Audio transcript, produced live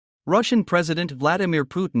Russian President Vladimir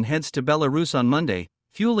Putin heads to Belarus on Monday,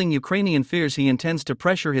 fueling Ukrainian fears he intends to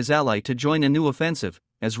pressure his ally to join a new offensive,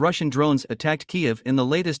 as Russian drones attacked Kyiv in the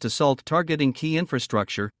latest assault targeting key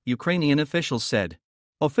infrastructure, Ukrainian officials said.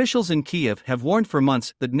 Officials in Kyiv have warned for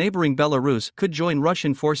months that neighbouring Belarus could join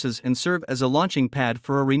Russian forces and serve as a launching pad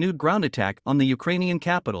for a renewed ground attack on the Ukrainian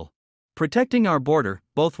capital. Protecting our border,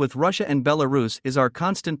 both with Russia and Belarus, is our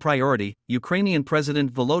constant priority, Ukrainian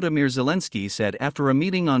President Volodymyr Zelenskiy said after a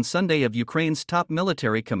meeting on Sunday of Ukraine's top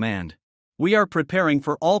military command. We are preparing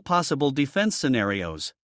for all possible defense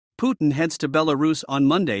scenarios. Putin heads to Belarus on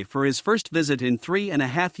Monday for his first visit in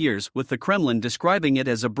 3.5 years, with the Kremlin describing it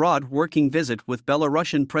as a broad working visit with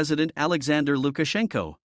Belarussian President Alexander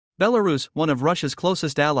Lukashenko. Belarus, one of Russia's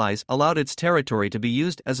closest allies, allowed its territory to be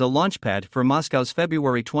used as a launchpad for Moscow's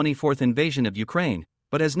February 24 invasion of Ukraine,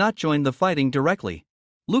 but has not joined the fighting directly.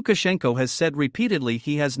 Lukashenko has said repeatedly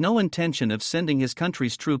he has no intention of sending his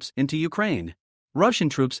country's troops into Ukraine. Russian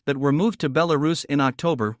troops that were moved to Belarus in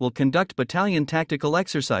October will conduct battalion tactical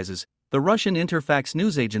exercises, the Russian Interfax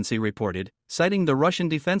news agency reported, citing the Russian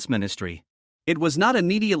Defense Ministry. It was not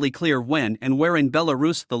immediately clear when and where in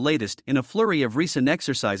Belarus the latest in a flurry of recent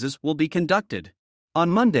exercises will be conducted.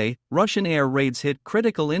 On Monday, Russian air raids hit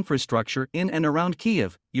critical infrastructure in and around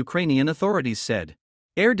Kyiv, Ukrainian authorities said.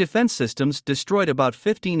 Air defense systems destroyed about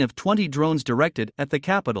 15 of 20 drones directed at the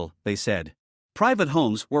capital, they said. Private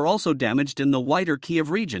homes were also damaged in the wider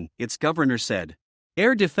Kyiv region, its governor said.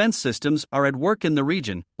 Air defense systems are at work in the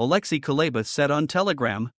region, Alexei Kuleba said on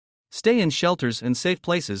Telegram. Stay in shelters and safe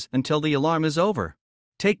places until the alarm is over.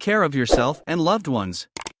 Take care of yourself and loved ones.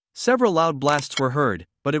 Several loud blasts were heard,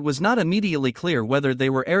 but it was not immediately clear whether they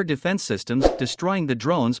were air defense systems destroying the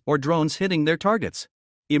drones or drones hitting their targets.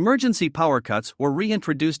 Emergency power cuts were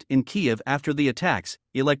reintroduced in Kyiv after the attacks,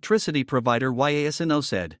 electricity provider YASNO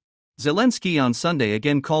said. Zelensky on Sunday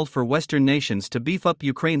again called for Western nations to beef up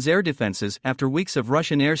Ukraine's air defenses after weeks of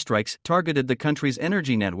Russian airstrikes targeted the country's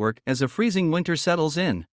energy network as a freezing winter settles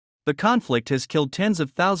in. The conflict has killed tens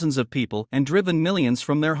of thousands of people and driven millions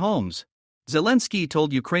from their homes. Zelensky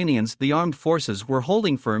told Ukrainians the armed forces were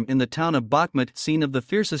holding firm in the town of Bakhmut, scene of the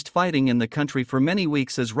fiercest fighting in the country for many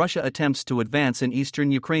weeks as Russia attempts to advance in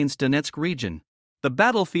eastern Ukraine's Donetsk region. The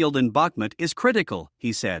battlefield in Bakhmut is critical,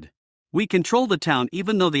 he said. We control the town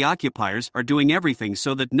even though the occupiers are doing everything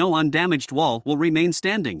so that no undamaged wall will remain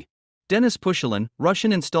standing. Denis Pushilin,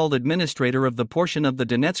 Russian installed administrator of the portion of the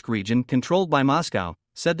Donetsk region controlled by Moscow,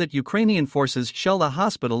 said that Ukrainian forces shelled a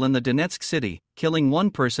hospital in the Donetsk city, killing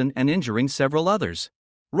one person and injuring several others.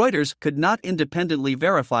 Reuters could not independently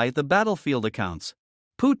verify the battlefield accounts.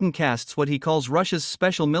 Putin casts what he calls Russia's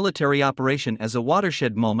special military operation as a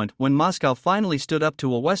watershed moment when Moscow finally stood up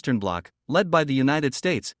to a Western bloc, led by the United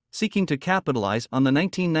States, seeking to capitalize on the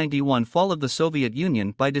 1991 fall of the Soviet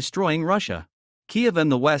Union by destroying Russia. Kyiv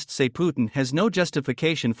and the West say Putin has no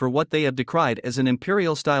justification for what they have decried as an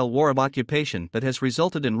imperial-style war of occupation that has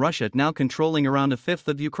resulted in Russia now controlling around a fifth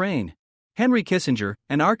of Ukraine. Henry Kissinger,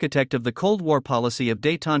 an architect of the Cold War policy of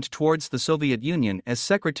détente towards the Soviet Union as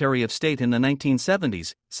Secretary of State in the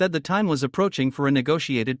 1970s, said the time was approaching for a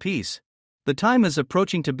negotiated peace. The time is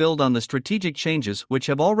approaching to build on the strategic changes which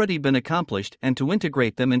have already been accomplished and to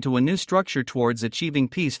integrate them into a new structure towards achieving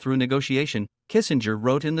peace through negotiation, Kissinger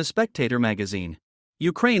wrote in The Spectator magazine.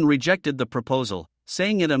 Ukraine rejected the proposal,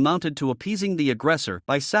 saying it amounted to appeasing the aggressor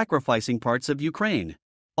by sacrificing parts of Ukraine.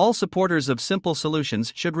 All supporters of simple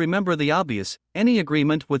solutions should remember the obvious: any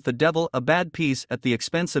agreement with the devil, a bad peace at the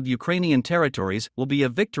expense of Ukrainian territories, will be a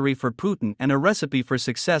victory for Putin and a recipe for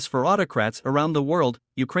success for autocrats around the world,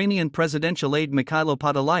 Ukrainian presidential aide Mikhailo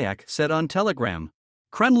Podolyak said on Telegram.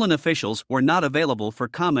 Kremlin officials were not available for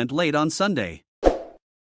comment late on Sunday.